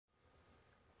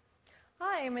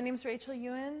Hi, my name is Rachel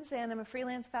Youens, and I'm a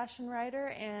freelance fashion writer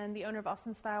and the owner of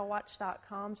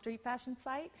AwesomeStyleWatch.com street fashion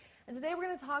site. And today we're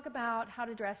going to talk about how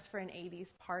to dress for an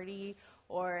 80s party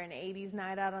or an 80s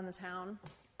night out on the town.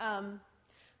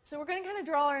 So we're going to kind of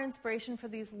draw our inspiration for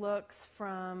these looks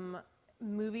from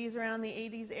movies around the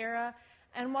 80s era.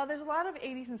 And while there's a lot of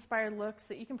 80s inspired looks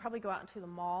that you can probably go out into the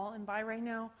mall and buy right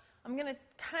now, I'm going to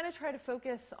kind of try to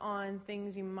focus on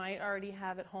things you might already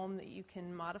have at home that you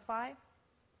can modify.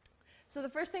 So the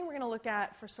first thing we're going to look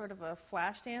at for sort of a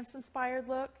Flashdance inspired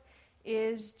look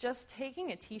is just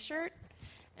taking a t-shirt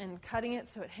and cutting it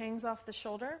so it hangs off the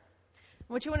shoulder.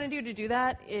 What you want to do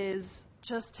that is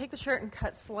just take the shirt and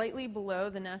cut slightly below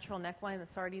the natural neckline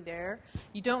that's already there.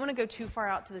 You don't want to go too far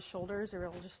out to the shoulders or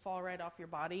it'll just fall right off your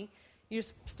body. You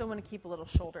just still want to keep a little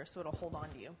shoulder so it'll hold on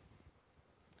to you.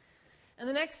 And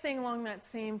the next thing along that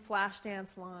same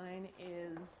Flashdance line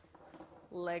is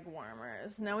leg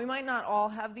warmers. Now, we might not all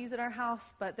have these at our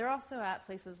house, but they're also at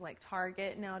places like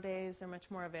Target nowadays. They're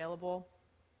much more available.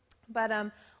 But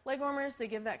leg warmers, they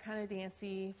give that kind of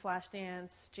dancey,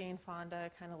 Flashdance, Jane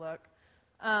Fonda kind of look.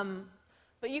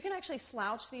 But you can actually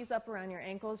slouch these up around your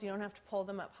ankles. You don't have to pull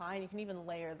them up high, and you can even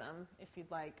layer them if you'd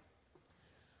like.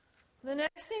 The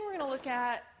next thing we're going to look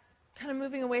at, kind of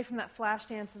moving away from that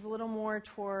Flashdance, is a little more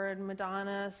toward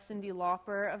Madonna, Cyndi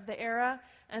Lauper of the era,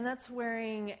 and that's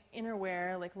wearing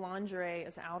innerwear like lingerie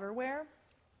as outerwear.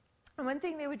 And one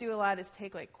thing they would do a lot is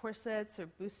take like corsets or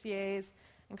bustiers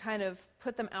and kind of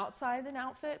put them outside an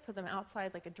outfit, put them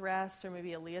outside like a dress or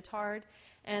maybe a leotard.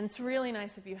 And it's really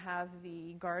nice if you have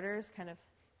the garters kind of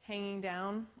hanging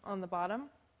down on the bottom.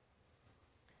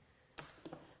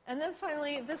 And then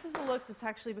finally, this is a look that's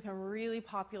actually become really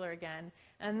popular again,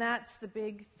 and that's the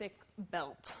big, thick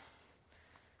belt.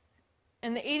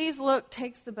 And the 80s look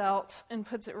takes the belt and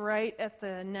puts it right at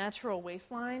the natural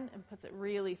waistline and puts it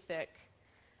really thick.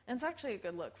 And it's actually a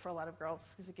good look for a lot of girls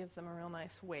because it gives them a real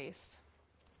nice waist.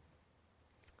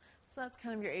 So that's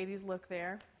kind of your 80s look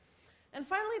there. And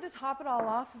finally, to top it all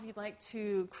off, if you'd like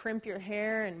to crimp your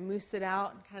hair and mousse it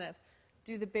out and kind of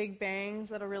do the big bangs,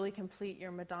 that'll really complete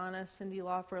your Madonna, Cyndi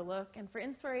Lauper look. And for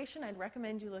inspiration, I'd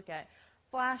recommend you look at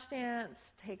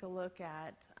Flashdance, take a look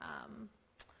at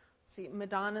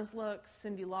Madonna's look,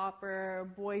 Cyndi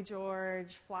Lauper, Boy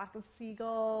George, Flock of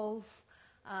Seagulls.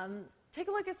 Take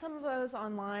a look at some of those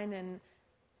online and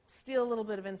steal a little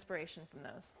bit of inspiration from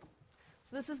those.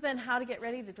 So this has been how to get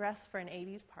ready to dress for an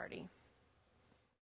 80s party.